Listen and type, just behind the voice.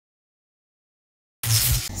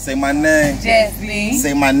Say my name. Jes-b.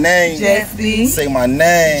 Say my name. Jes-b. Say my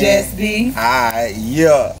name. Jes-b. Alright,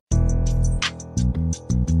 yeah.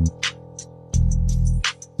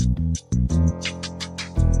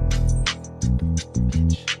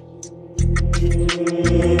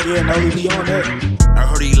 Yeah, no, we be on that. I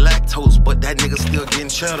heard he lactose, but that nigga still getting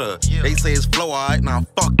cheddar. They say his flow alright, now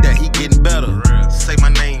fuck that, he getting better. Say my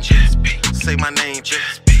name, Jes-b. Say my name,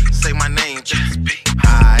 Jes-b. Say my name, Jes-b.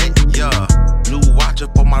 Alright, yeah. New watch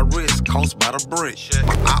up on my wrist, cost by the brick.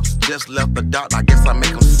 My ops just left the doctor, I guess I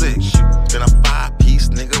make him sick. Then a 5-piece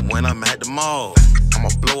nigga when I'm at the mall. I'ma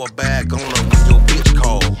blow a bag on her when your bitch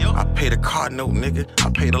call. I pay the car note, nigga, I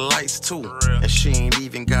pay the lights too. And she ain't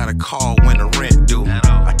even got a call when the rent due.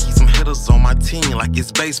 I keep some hitters on my team like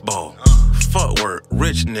it's baseball. Footwork,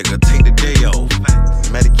 rich nigga, take the day off.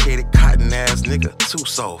 Medicated cotton ass nigga, too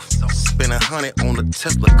soft. Spend 100 on the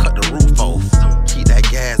Tesla, cut the roof off. Keep that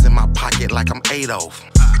gas in my pocket like I'm Adolf.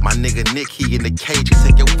 My nigga Nick, he in the cage, he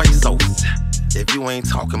take your face off. If you ain't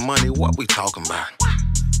talking money, what we talking about?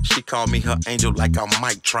 She called me her angel like I'm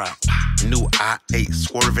Mike Trout. New I-8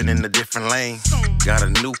 swerving in a different lane. Got a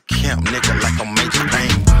new camp, nigga, like I'm Major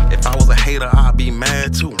Payne. If I was a hater, I'd be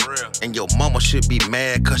mad too. And your mama should be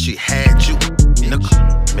mad cause she had you.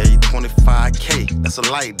 Nigga, made 25K, that's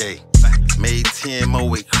a light day. Made 10 more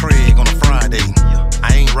with Craig on a Friday.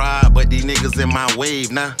 I ain't ride, but these niggas in my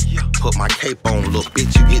wave now. Put my cape on, little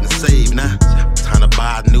bitch, you getting saved now. Time to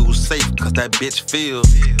buy a new safe, cause that bitch feel.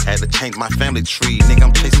 Had to change my family tree, nigga,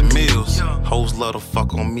 I'm chasing meals. Hoes love to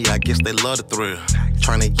fuck on me, I guess they love the thrill.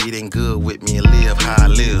 Tryna get in good with me and live how I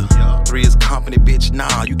live. 3 is company, bitch,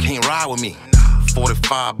 nah, you can't ride with me.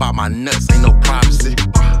 45 by my nuts, ain't no privacy.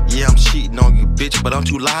 Yeah, I'm cheating on you, bitch, but don't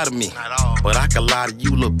you lie to me. But I can lie to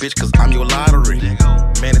you, little bitch, cause I'm your lottery.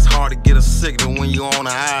 Man, it's hard to get a signal when you on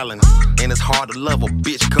an island. And it's hard to love a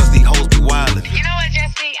bitch cause these hoes be wildin'. You know what,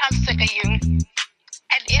 Jes-b? I'm sick of you.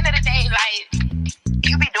 At the end of the day, like,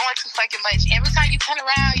 you be doing too fucking much. Every time you turn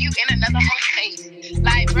around, you in another whole face.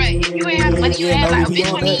 Like, bruh, if you ain't have money, you have like a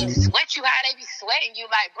bitch when they sweat you how they be sweating you.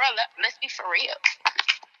 Like, bruh, let's be for real.